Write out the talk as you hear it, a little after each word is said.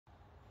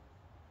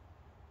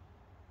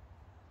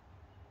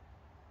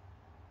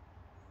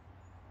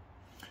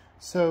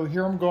So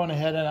here I'm going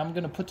ahead and I'm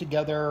going to put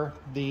together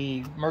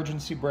the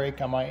emergency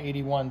brake on my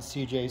 81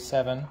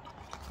 CJ7.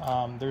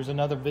 There's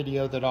another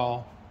video that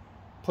I'll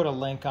put a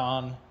link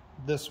on,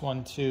 this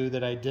one too,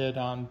 that I did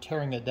on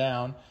tearing it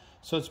down.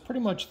 So it's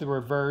pretty much the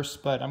reverse,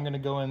 but I'm going to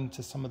go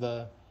into some of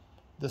the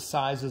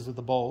sizes of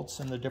the bolts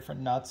and the different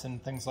nuts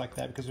and things like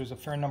that, because there's a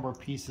fair number of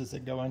pieces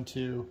that go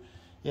into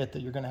it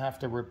that you're going to have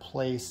to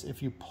replace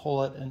if you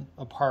pull it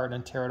apart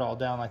and tear it all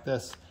down like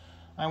this.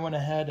 I went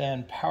ahead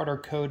and powder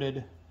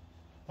coated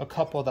a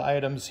couple of the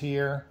items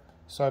here.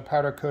 So I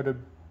powder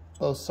coated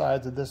both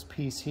sides of this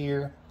piece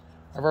here.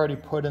 I've already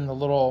put in the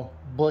little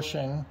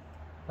bushing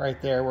right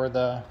there where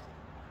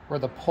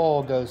the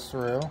pole goes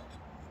through,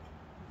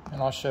 and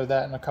I'll show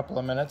that in a couple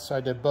of minutes. So I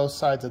did both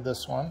sides of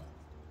this one,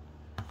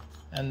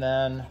 and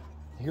then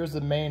here's the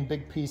main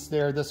big piece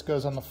there. This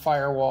goes on the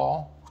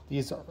firewall.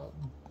 These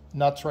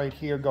nuts right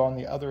here go on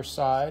the other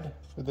side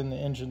within the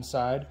engine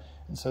side,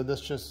 and so this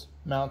just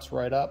mounts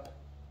right up.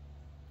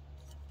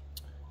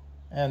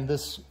 And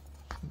this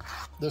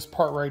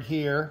part right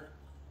here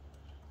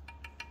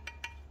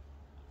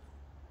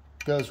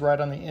goes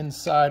right on the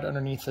inside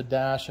underneath the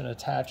dash and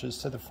attaches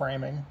to the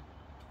framing.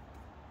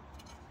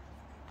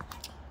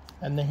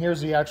 And then here's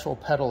the actual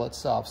pedal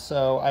itself.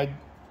 So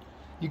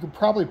you could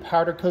probably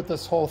powder coat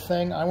this whole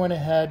thing. I went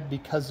ahead,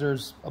 because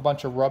there's a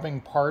bunch of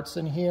rubbing parts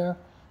in here,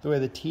 the way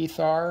the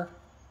teeth are,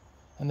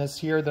 and this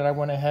here, that I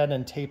went ahead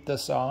and taped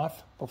this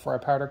off before I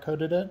powder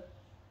coated it.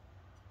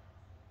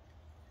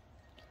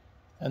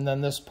 And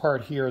then this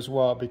part here as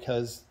well,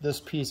 because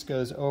this piece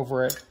goes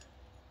over it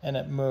and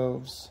it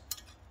moves.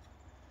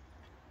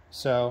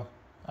 So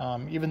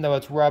even though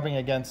it's rubbing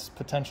against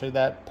potentially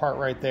that part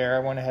right there, I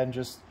went ahead and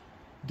just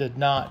did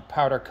not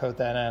powder coat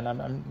that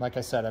in. Like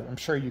I said, I'm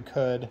sure you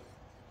could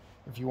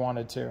if you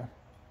wanted to.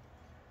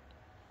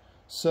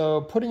 So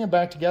putting it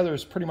back together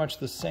is pretty much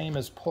the same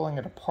as pulling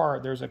it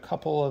apart. There's a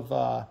couple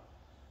of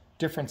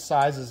different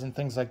sizes and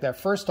things like that.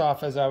 First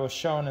off, as I was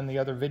shown in the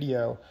other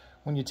video,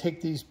 when you take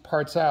these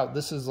parts out,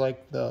 this is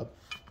like the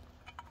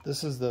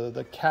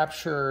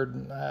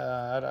captured,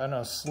 I don't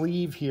know,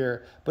 sleeve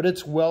here, but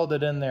it's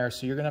welded in there,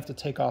 so you're gonna have to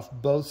take off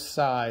both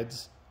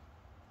sides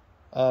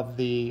of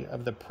the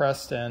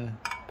pressed in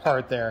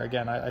part there.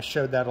 Again, I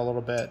showed that a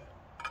little bit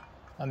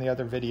on the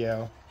other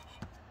video.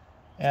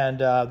 And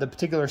the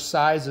particular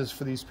sizes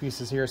for these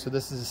pieces here, so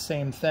this is the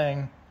same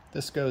thing.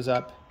 This goes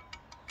up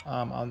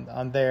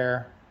on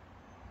there,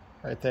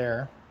 right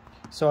there.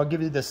 So I'll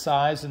give you the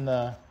size and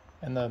the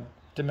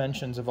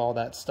dimensions of all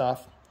that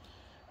stuff.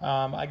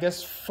 I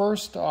guess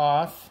first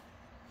off,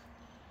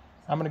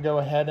 I'm going to go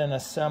ahead and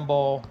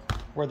assemble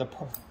where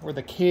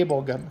the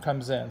cable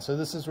comes in. So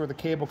this is where the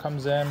cable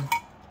comes in,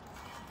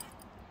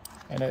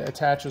 and it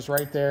attaches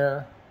right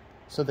there.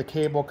 So the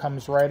cable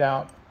comes right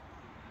out,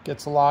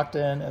 gets locked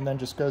in, and then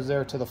just goes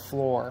there to the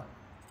floor.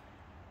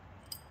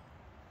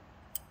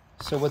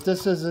 So what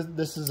this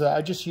is,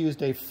 I just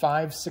used a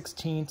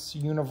 5/16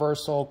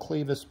 universal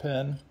clevis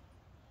pin,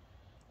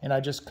 and I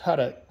just cut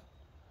it.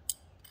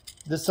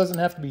 This doesn't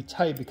have to be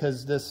tight,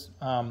 because this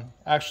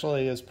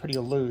actually is pretty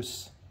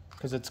loose,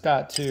 because it's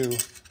got to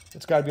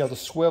be able to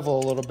swivel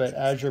a little bit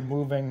as you're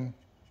moving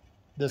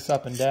this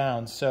up and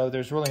down. So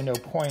there's really no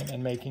point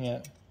in making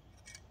it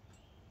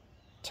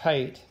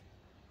tight.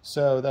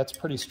 So that's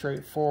pretty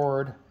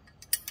straightforward.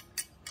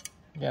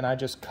 Again, I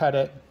just cut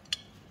it.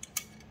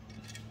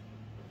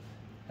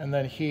 And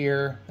then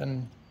here,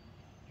 then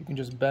you can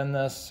just bend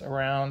this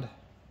around.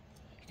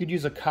 You could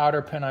use a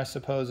cotter pin, I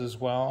suppose, as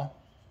well,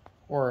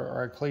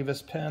 or a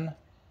clevis pin.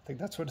 I think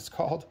that's what it's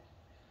called.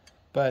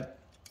 But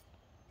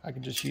I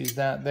can just use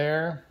that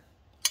there.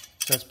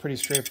 So that's pretty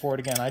straightforward.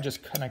 Again, I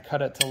just kind of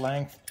cut it to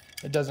length.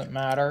 It doesn't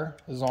matter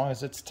as long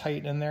as it's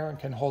tight in there and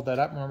can hold that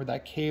up. Remember,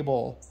 that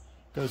cable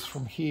goes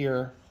from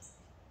here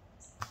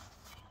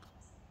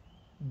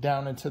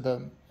down into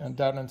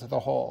the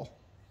hole.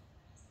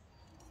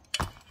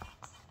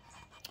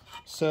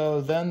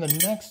 So then the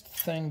next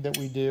thing that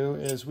we do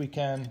is we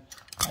can,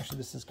 actually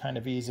this is kind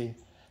of easy.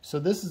 So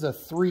this is a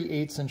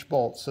 3/8 inch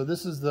bolt. So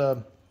this is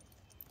I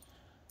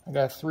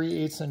got a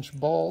 3/8 inch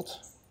bolt.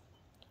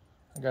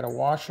 I got a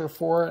washer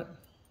for it.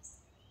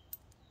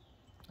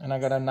 And I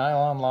got a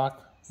nylon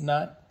lock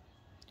nut.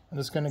 And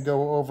it's going to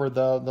go over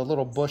the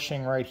little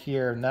bushing right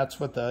here. And that's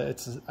what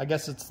I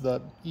guess it's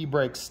the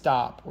e-brake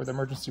stop, or the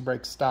emergency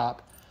brake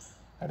stop.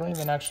 I don't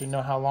even actually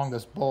know how long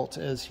this bolt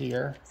is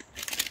here.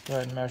 Go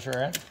ahead and measure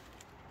it.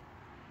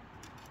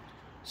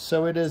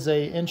 So it is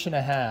 1.5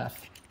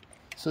 inches.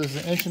 So this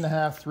is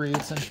 1.5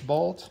 inches, 3/8 inch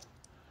bolt.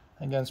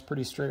 Again, it's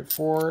pretty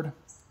straightforward.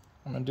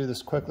 I'm going to do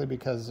this quickly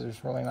because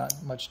there's really not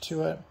much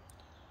to it.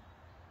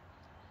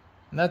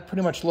 And that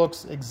pretty much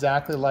looks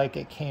exactly like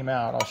it came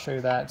out. I'll show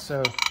you that.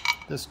 So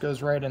this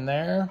goes right in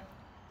there.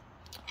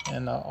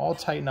 And I'll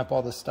tighten up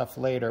all this stuff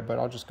later, but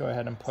I'll just go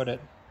ahead and put it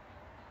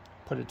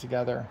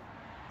together.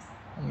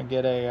 I'm going to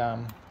get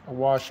a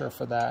washer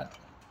for that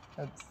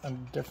at a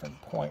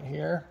different point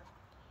here.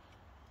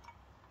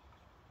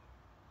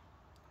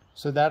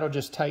 So that'll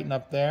just tighten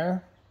up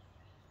there,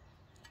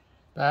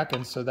 back,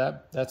 and so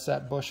that's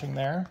that bushing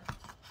there.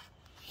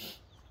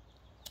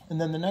 And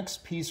then the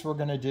next piece we're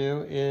going to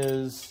do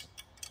is,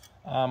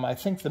 I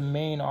think, the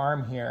main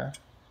arm here.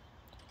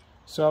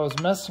 So I was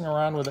messing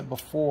around with it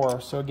before.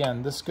 So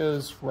again, this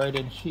goes right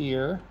in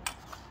here.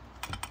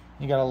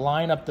 You got to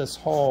line up this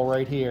hole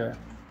right here.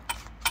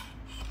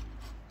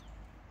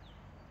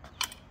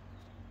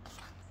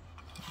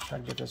 Try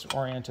to get this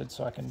oriented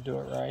so I can do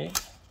it right.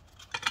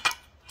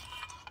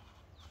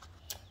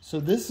 So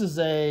this is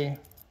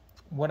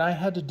what I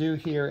had to do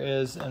here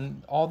is,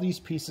 and all these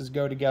pieces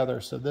go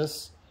together. So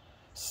this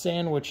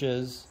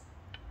sandwiches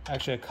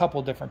actually a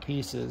couple different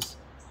pieces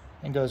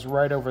and goes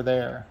right over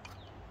there.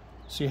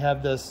 So you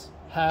have this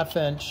 1/2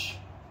 inch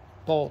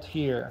bolt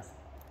here.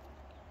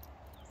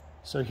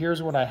 So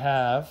here's what I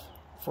have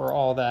for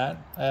all that.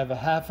 I have a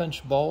 1/2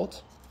 inch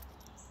bolt,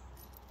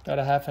 got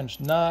a 1/2 inch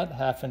nut,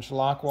 1/2 inch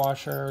lock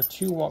washer,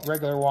 2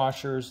 regular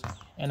washers,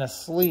 and a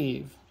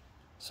sleeve.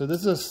 So this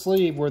is a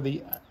sleeve where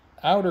the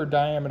outer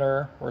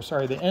diameter, or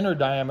sorry, the inner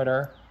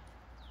diameter,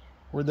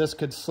 where this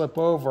could slip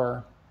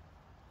over,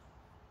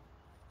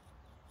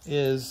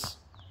 is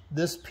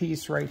this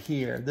piece right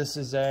here. This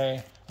is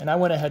and I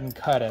went ahead and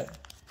cut it.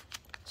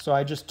 So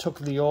I just took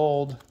the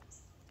old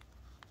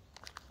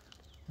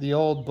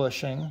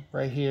bushing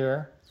right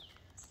here,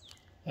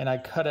 and I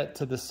cut it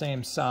to the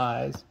same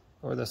size,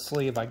 or the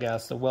sleeve, I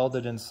guess, the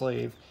welded in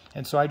sleeve.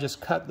 And so I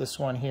just cut this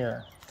one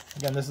here.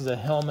 Again, this is a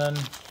Hillman,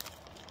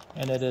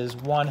 and it is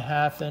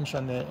 1/2 inch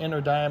on the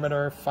inner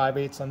diameter,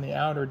 5/8 on the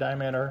outer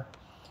diameter,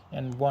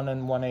 and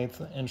 1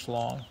 1/8 inch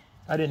long.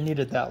 I didn't need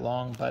it that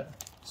long, but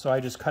so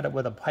I just cut it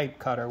with a pipe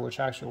cutter, which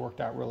actually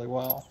worked out really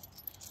well.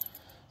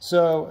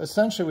 So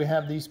essentially we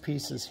have these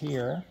pieces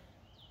here.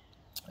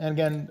 And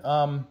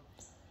again,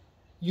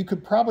 you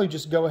could probably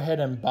just go ahead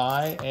and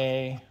buy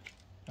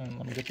and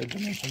let me get the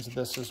dimensions of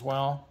this as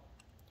well.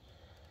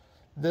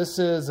 This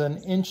is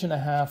 1.5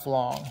 inches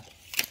long.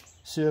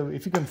 So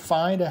if you can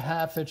find a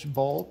 1/2 inch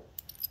bolt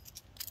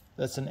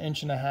that's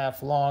 1.5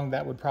 inches long,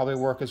 that would probably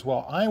work as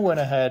well. I went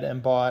ahead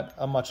and bought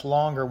a much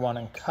longer one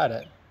and cut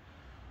it.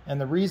 And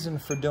the reason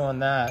for doing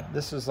that,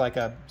 this is like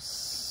a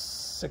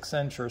 6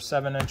 inch or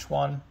 7 inch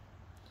one,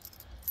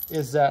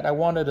 is that I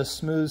wanted a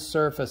smooth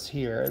surface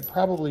here. It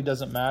probably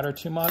doesn't matter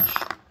too much,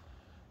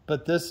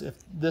 but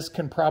this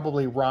can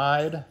probably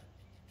ride.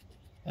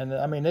 And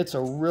I mean, it's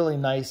a really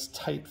nice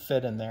tight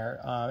fit in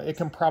there. It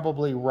can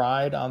probably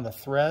ride on the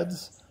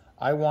threads.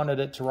 I wanted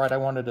it to ride. I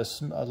wanted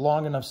a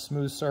long enough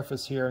smooth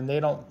surface here, and they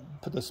don't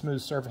put the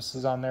smooth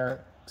surfaces on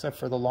there except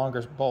for the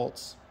longer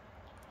bolts.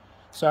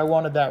 So I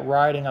wanted that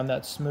riding on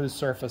that smooth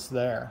surface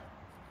there.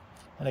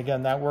 And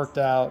again, that worked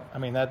out. I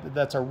mean,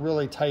 that's a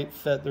really tight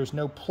fit. There's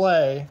no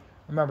play.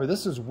 Remember,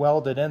 this is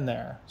welded in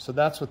there. So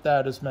that's what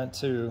that is meant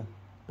to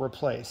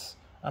replace.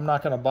 I'm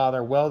not going to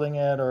bother welding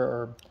it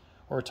or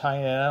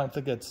tying it. I don't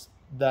think it's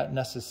that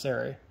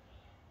necessary.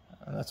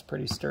 That's a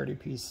pretty sturdy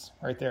piece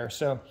right there.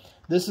 So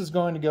this is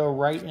going to go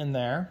right in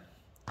there.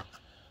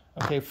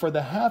 Okay, for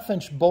the 1/2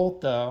 inch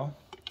bolt though,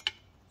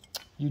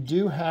 you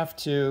do have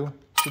to,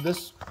 so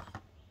this,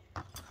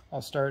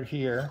 I'll start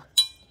here.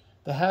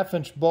 The 1/2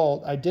 inch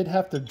bolt, I did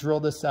have to drill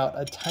this out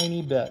a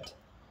tiny bit.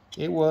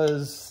 It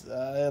was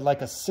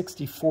like a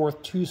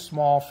 64th too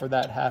small for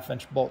that 1/2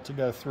 inch bolt to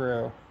go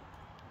through.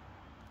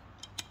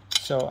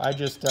 So I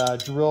just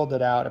drilled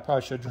it out. I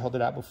probably should have drilled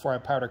it out before I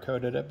powder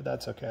coated it, but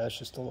that's okay. That's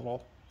just a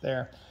little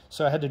there.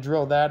 So I had to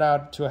drill that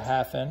out to a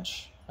 1/2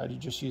 inch. I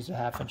just used a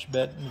 1/2 inch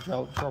bit in the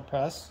drill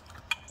press.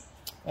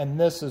 And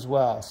this as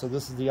well. So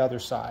this is the other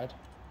side.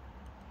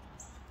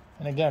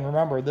 And again,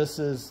 remember, this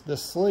is the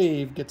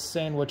sleeve gets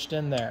sandwiched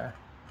in there.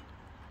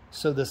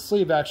 So the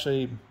sleeve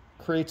actually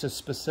creates a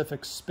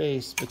specific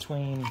space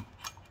between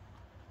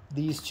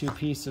these two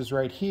pieces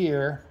right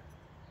here.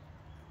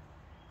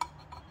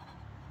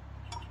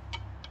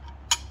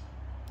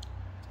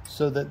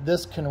 So that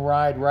this can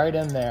ride right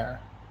in there.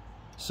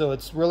 So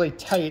it's really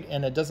tight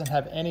and it doesn't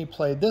have any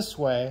play this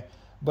way,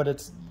 but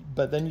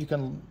then you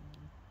can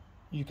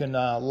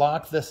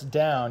lock this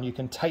down. You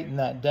can tighten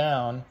that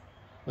down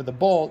with a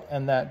bolt,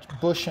 and that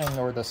bushing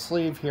or the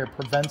sleeve here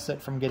prevents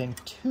it from getting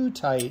too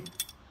tight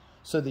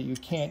so that you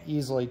can't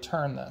easily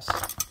turn this.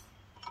 I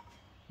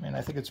mean,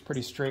 I think it's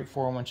pretty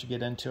straightforward once you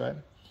get into it.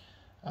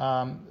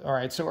 All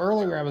right, so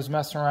earlier I was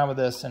messing around with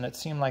this and it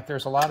seemed like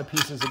there's a lot of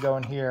pieces that go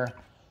in here,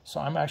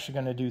 so I'm actually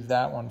going to do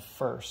that one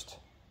first.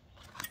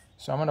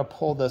 So I'm going to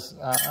pull this,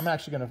 I'm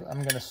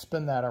going to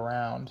spin that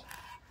around.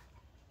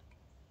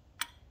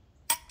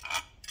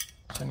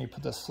 So then you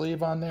put the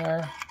sleeve on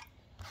there,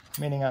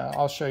 meaning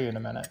I'll show you in a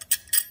minute.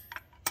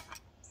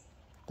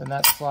 Then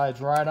that slides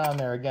right on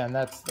there. Again,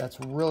 that's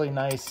really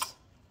nice,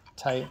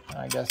 tight.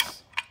 I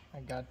guess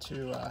I got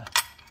to,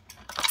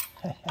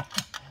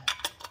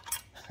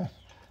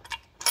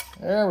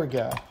 there we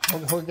go.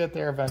 We'll get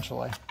there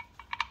eventually.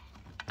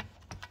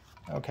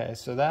 Okay,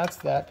 so that's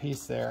that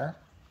piece there.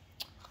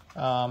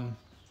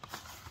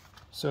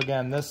 So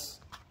again, this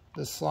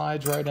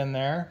slides right in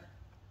there.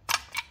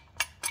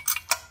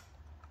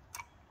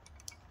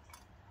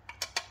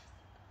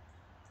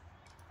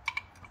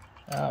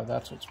 Oh,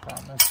 that's what's the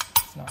problem.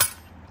 It's not.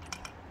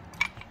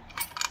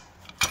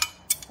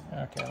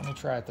 Okay, let me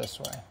try it this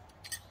way.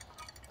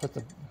 Put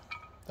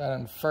that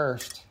in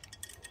first,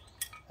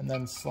 and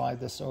then slide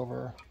this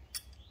over.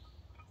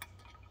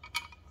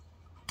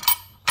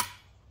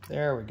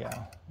 There we go.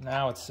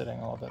 Now it's sitting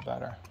a little bit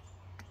better.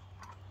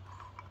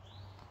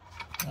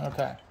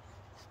 Okay.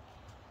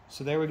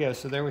 So there we go.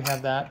 So there we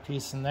have that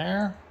piece in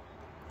there.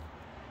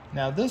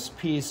 Now this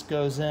piece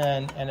goes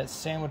in and it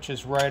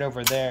sandwiches right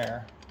over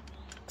there,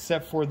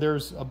 except for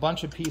there's a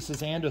bunch of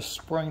pieces and a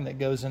spring that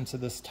goes into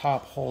this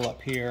top hole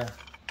up here.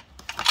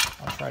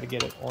 I'll try to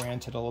get it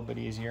oriented a little bit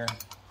easier.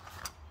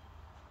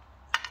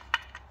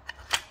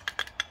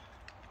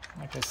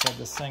 Like I said,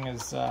 this thing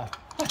is a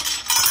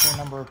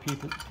number of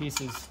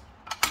pieces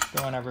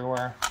going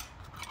everywhere.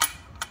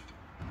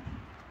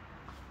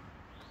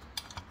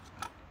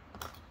 I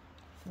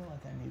feel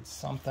like I need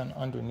something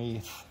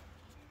underneath.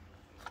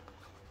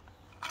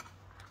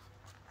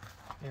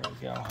 There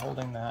we go,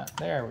 holding that.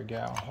 There we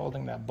go,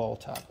 holding that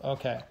bolt up.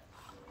 Okay.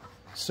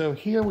 So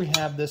here we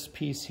have this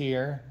piece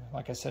here.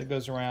 Like I said, it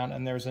goes around,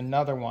 and there's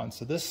another one.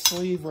 So this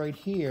sleeve right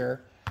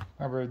here,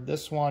 remember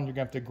this one, you're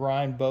going to have to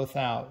grind both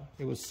out.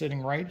 It was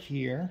sitting right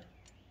here.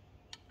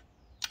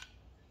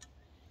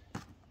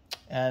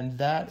 And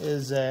that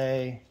is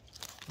a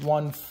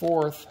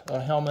 1/4, a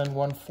Hellman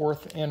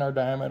 1/4 inner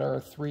diameter,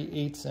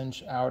 3/8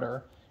 inch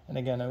outer. And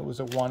again, it was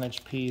a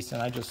 1-inch piece,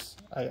 and I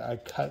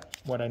cut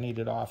what I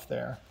needed off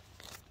there.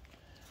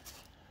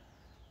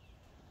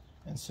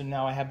 And so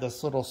now I have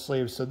this little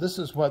sleeve. So this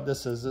is what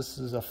this is. This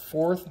is a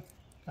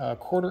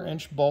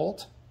 1/4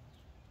 bolt.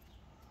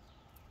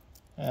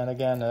 And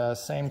again,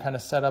 same kind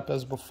of setup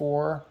as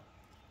before.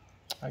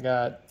 I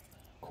got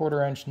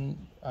 1/4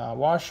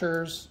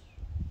 washers.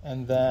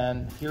 And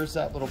then here's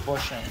that little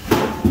bushing.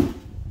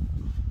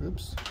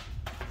 Oops.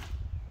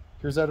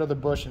 Here's that other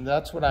bushing.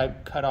 That's what I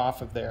cut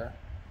off of there.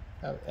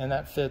 And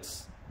that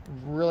fits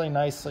really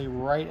nicely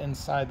right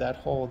inside that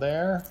hole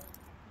there.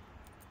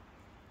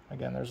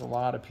 Again, there's a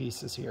lot of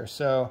pieces here.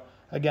 So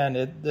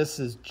again, this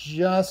is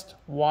just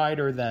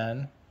wider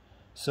than,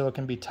 so it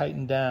can be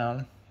tightened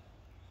down.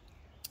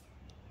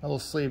 A little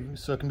sleeve,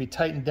 so it can be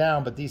tightened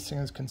down, but these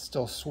things can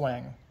still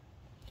swing.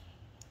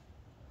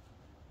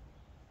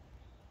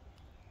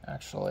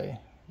 Actually,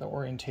 the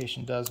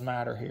orientation does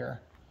matter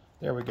here.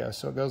 There we go.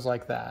 So it goes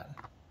like that.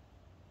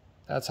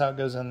 That's how it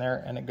goes in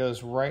there, and it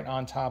goes right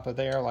on top of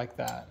there like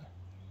that.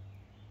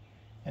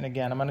 And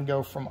again, I'm going to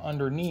go from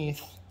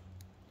underneath.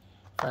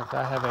 In fact,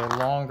 I have a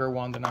longer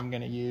one that I'm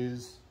going to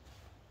use.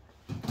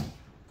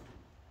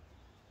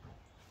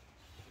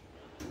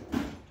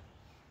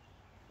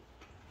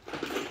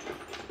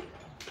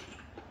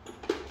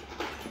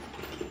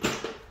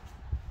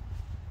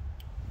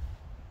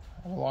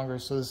 Longer,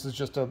 so this is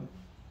just a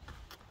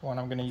one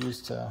I'm going to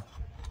use to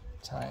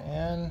tie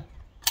in.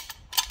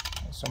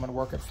 So I'm going to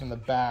work it from the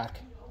back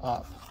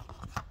up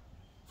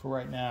for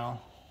right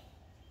now.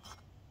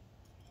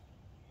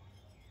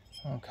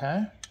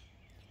 Okay.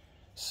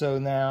 So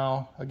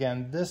now,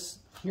 again,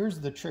 here's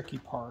the tricky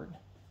part,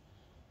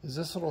 is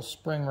this little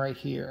spring right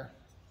here.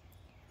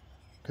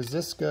 Because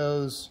this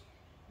goes,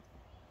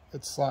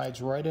 it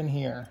slides right in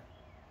here.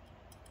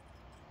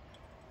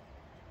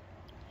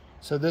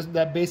 So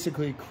that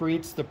basically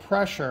creates the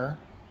pressure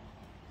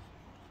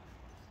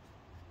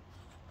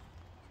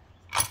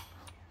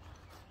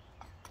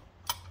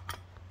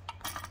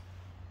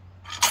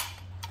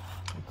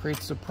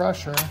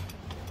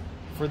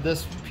for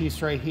this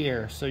piece right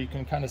here. So you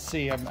can kind of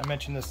see, I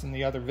mentioned this in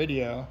the other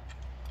video,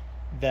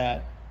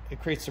 that it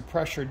creates the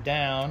pressure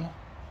down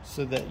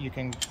so that you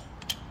can,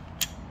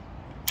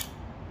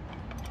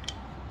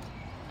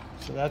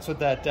 so that's what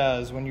that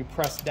does. When you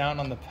press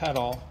down on the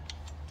pedal,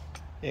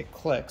 it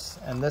clicks,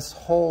 and this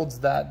holds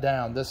that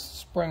down. This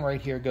spring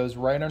right here goes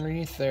right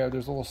underneath there.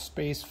 There's a little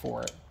space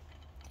for it.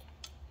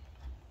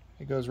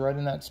 It goes right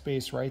in that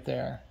space right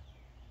there.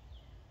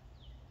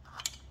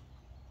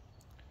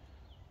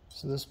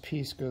 So this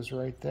piece goes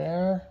right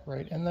there,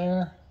 right in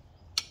there.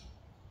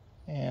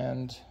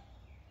 And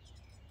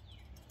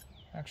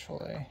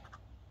actually,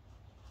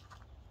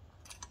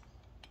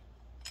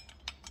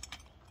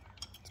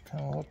 it's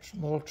kind of a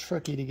little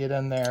tricky to get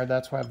in there.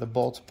 That's why I have the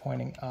bolts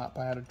pointing up.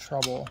 I had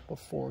trouble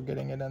before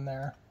getting it in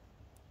there.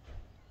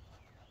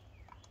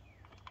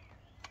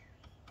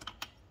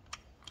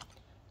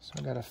 So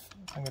I'm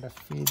gonna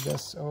feed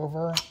this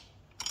over.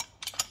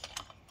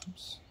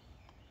 Oops.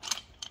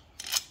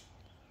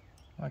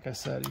 Like I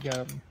said, you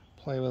gotta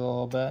play with it a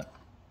little bit.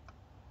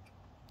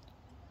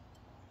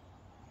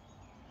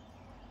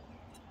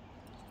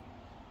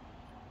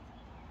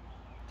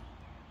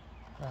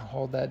 I'll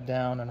hold that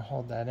down and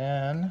hold that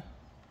in,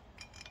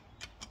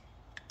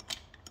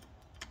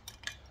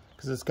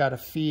 because it's got to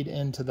feed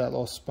into that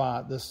little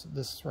spot.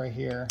 This right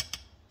here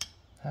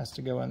has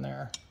to go in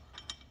there.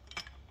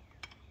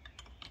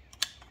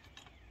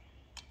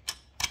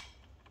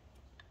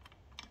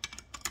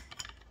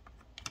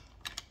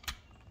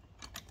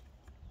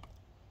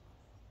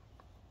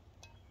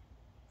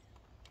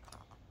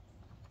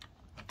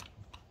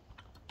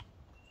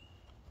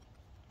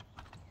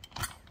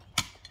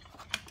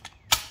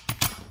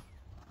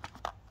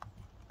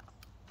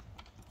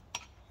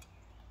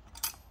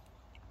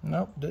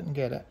 Nope, didn't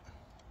get it.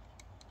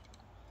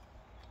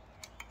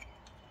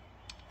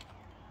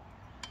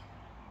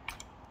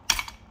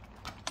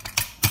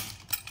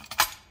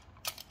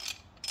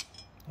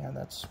 Yeah,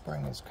 that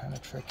spring is kind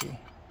of tricky.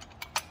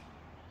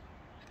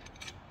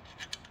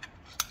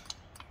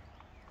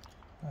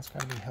 That's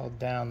got to be held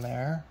down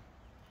there.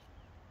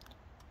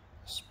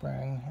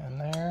 Spring in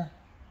there.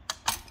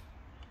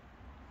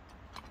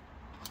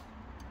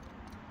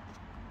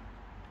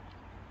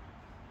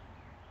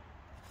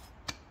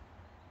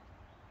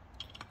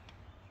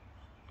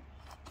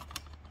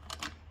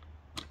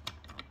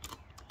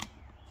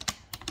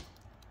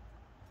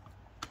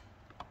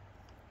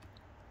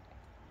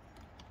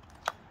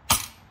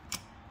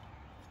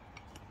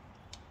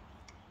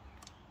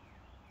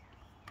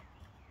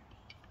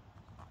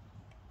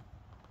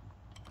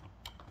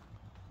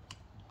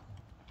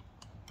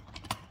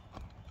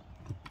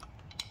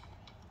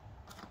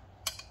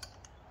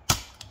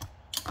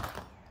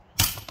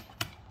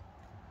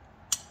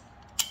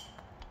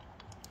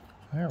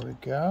 There we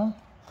go.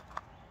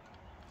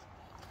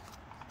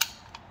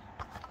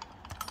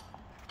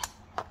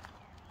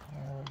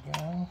 There we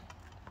go.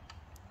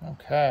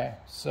 Okay,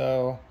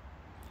 so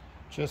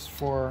just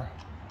for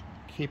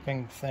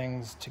keeping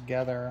things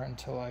together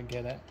until I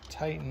get it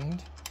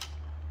tightened,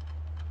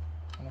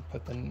 I'm going to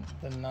put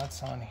the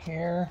nuts on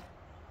here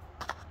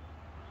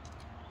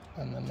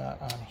and the nut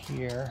on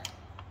here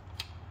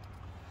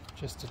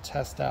just to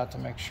test out to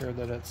make sure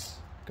that it's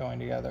going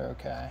together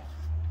okay.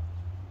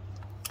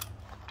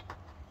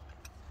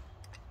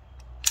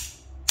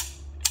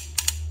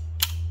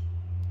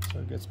 So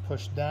it gets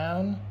pushed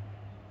down,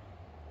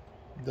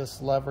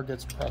 this lever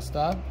gets pressed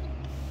up.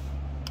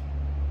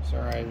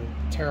 Sorry,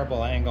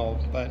 terrible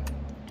angle, but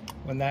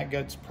when that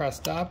gets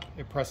pressed up,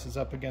 it presses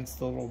up against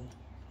the little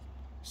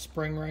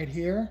spring right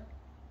here,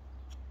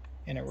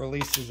 and it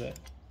releases it.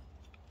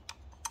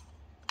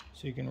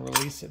 So you can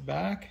release it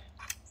back,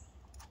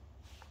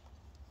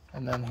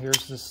 and then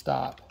here's the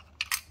stop.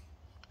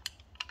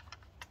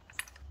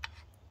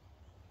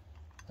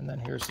 And then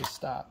here's the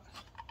stop.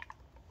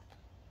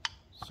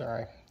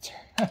 Sorry,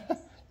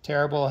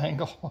 terrible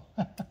angle.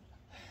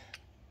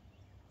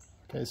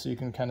 Okay, so you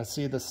can kind of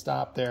see the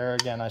stop there.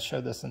 Again, I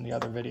showed this in the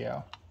other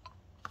video.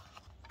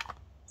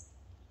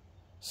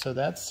 So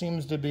that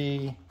seems to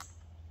be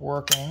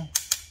working.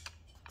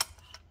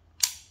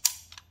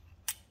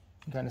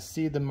 You kind of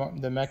see the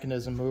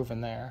mechanism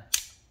moving there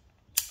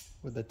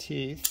with the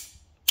teeth.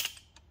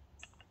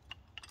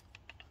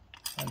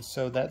 And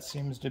so that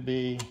seems to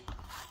be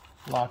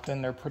locked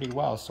in there pretty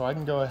well. So I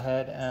can go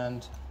ahead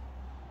and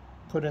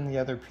put in the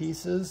other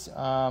pieces.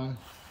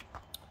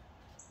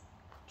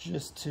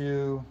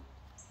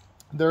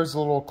 There's a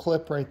little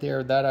clip right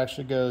there that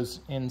actually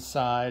goes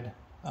inside.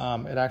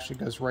 It actually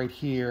goes right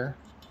here,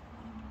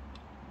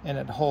 and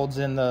it holds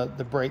in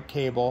the brake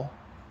cable.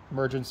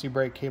 Emergency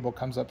brake cable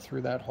comes up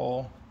through that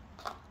hole.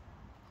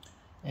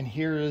 And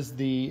here is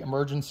the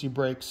emergency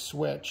brake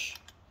switch,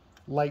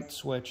 light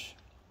switch.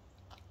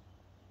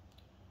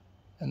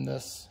 And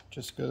this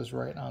just goes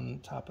right on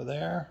top of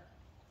there.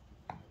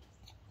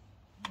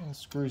 And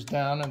screws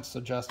down, and it's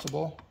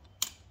adjustable.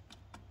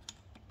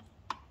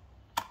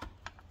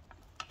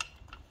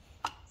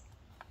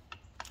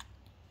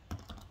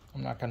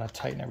 I'm not going to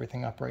tighten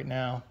everything up right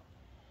now,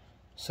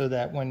 so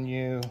that when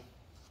you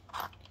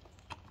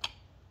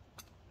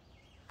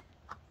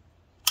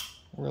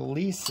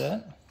release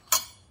it,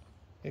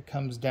 it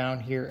comes down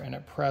here and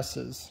it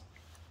presses.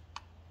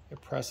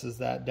 It presses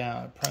that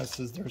down. It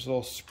presses, there's a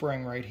little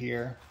spring right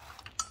here,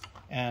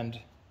 and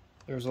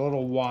there's a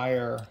little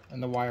wire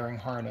in the wiring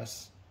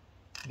harness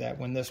that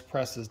when this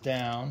presses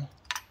down,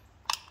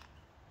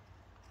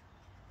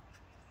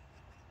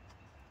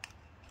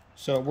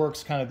 so it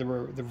works kind of the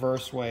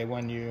reverse way.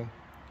 When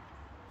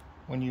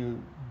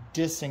you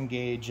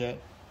disengage it,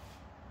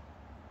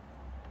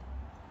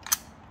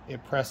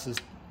 it presses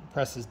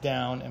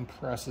down and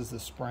presses the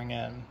spring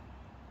in.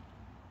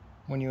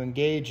 When you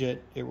engage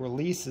it, it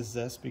releases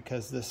this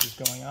because this is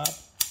going up,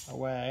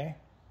 away.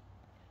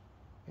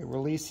 It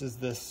releases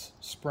this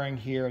spring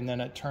here, and then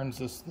it turns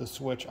the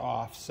switch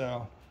off.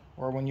 So,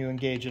 or when you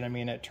engage it, I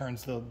mean, it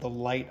turns the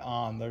light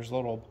on. There's a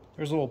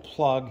little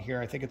plug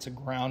here. I think it's a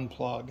ground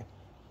plug.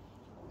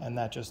 And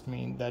that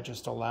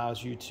just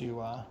allows you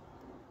to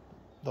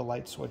the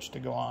light switch to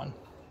go on.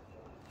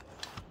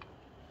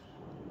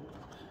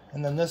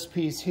 And then this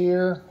piece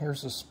here,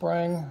 here's the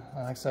spring.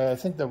 Like I said, I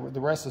think the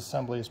rest of the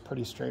assembly is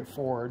pretty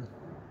straightforward.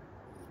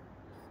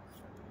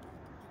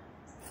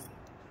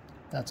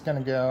 That's going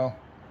to go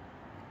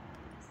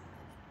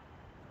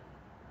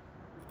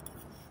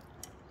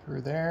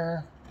through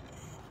there.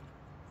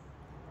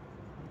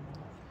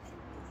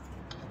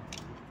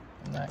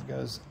 And that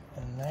goes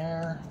in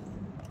there.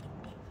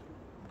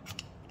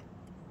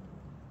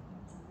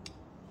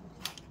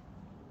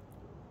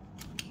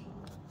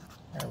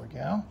 There we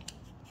go.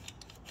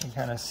 You can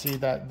kind of see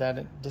that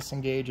it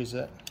disengages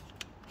it.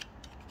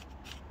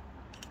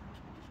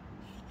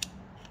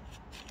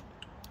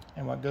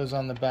 And what goes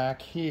on the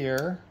back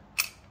here,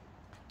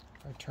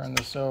 if I turn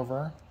this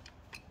over,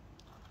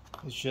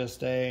 is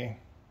just a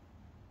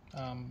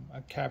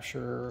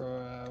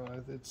capture,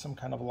 it's some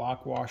kind of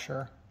lock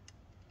washer,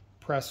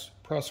 press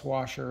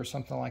washer or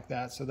something like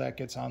that, so that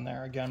gets on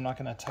there. Again, I'm not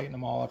going to tighten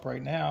them all up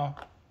right now.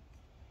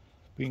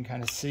 We can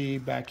kind of see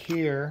back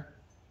here,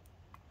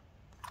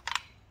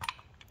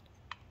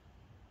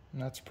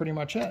 and that's pretty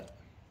much it.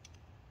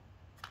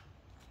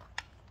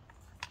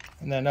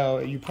 And then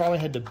you probably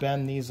had to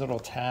bend these little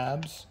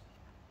tabs,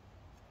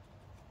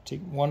 to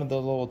one of the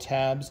little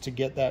tabs, to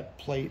get that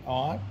plate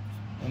off.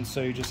 And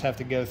so you just have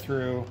to go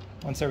through,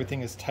 once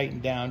everything is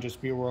tightened down,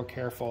 just be real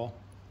careful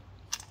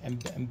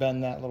and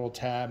bend that little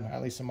tab.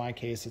 At least in my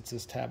case, it's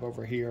this tab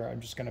over here. I'm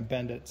just going to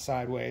bend it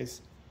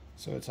sideways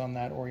so it's on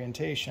that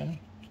orientation.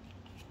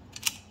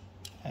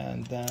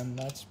 And then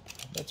that's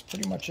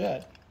pretty much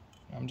it.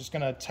 I'm just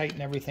going to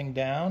tighten everything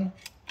down.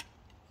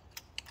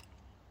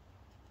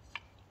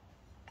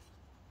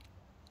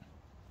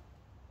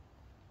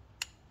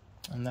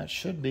 And that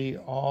should be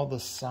all the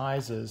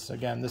sizes.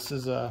 Again, this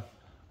is a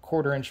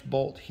 1/4 inch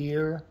bolt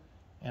here,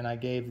 and I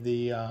gave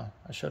the,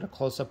 I showed a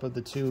close-up of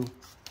the 2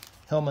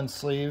 Hillman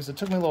sleeves. It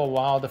took me a little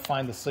while to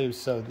find the sleeves,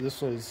 so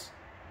this was,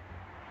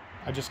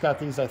 I just got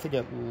these, I think,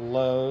 at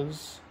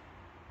Lowe's.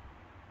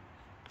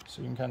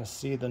 So you can kind of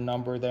see the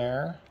number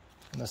there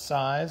and the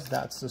size.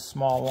 That's the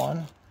small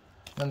one.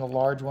 Then the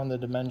large one, the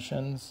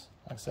dimensions,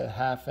 like I said,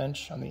 1/2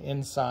 inch on the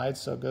inside,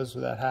 so it goes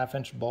with that 1/2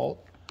 inch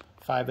bolt,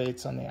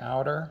 5/8 on the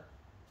outer,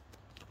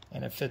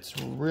 and it fits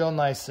real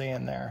nicely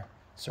in there.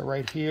 So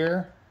right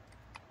here,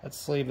 that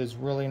sleeve is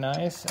really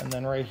nice, and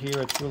then right here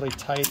it's really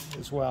tight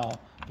as well.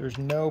 There's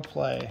no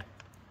play.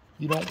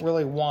 You don't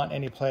really want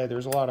any play.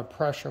 There's a lot of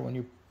pressure when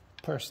you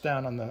press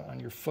down on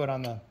your foot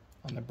on the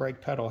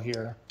brake pedal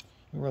here.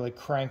 You really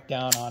crank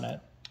down on it,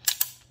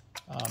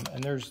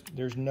 and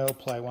there's no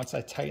play. Once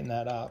I tighten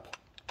that up,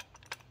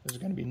 there's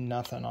going to be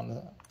nothing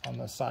on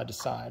the side to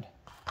side.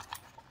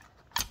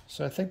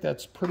 So I think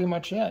that's pretty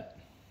much it.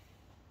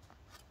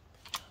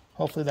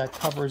 Hopefully that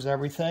covers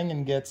everything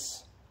and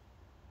gets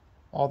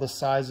all the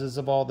sizes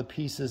of all the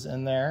pieces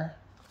in there.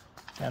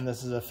 And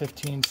this is a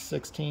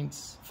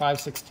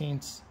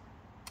 5/16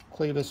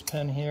 clevis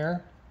pin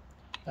here.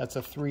 That's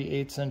a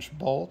 3/8 inch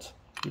bolt.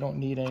 You don't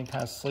need any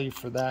kind of sleeve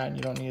for that, and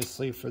you don't need a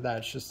sleeve for that.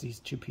 It's just these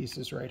 2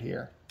 pieces right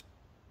here.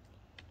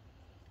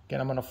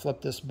 Again, I'm going to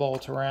flip this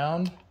bolt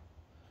around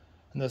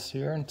and this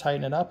here and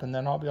tighten it up, and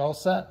then I'll be all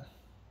set.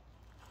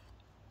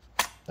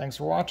 Thanks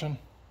for watching.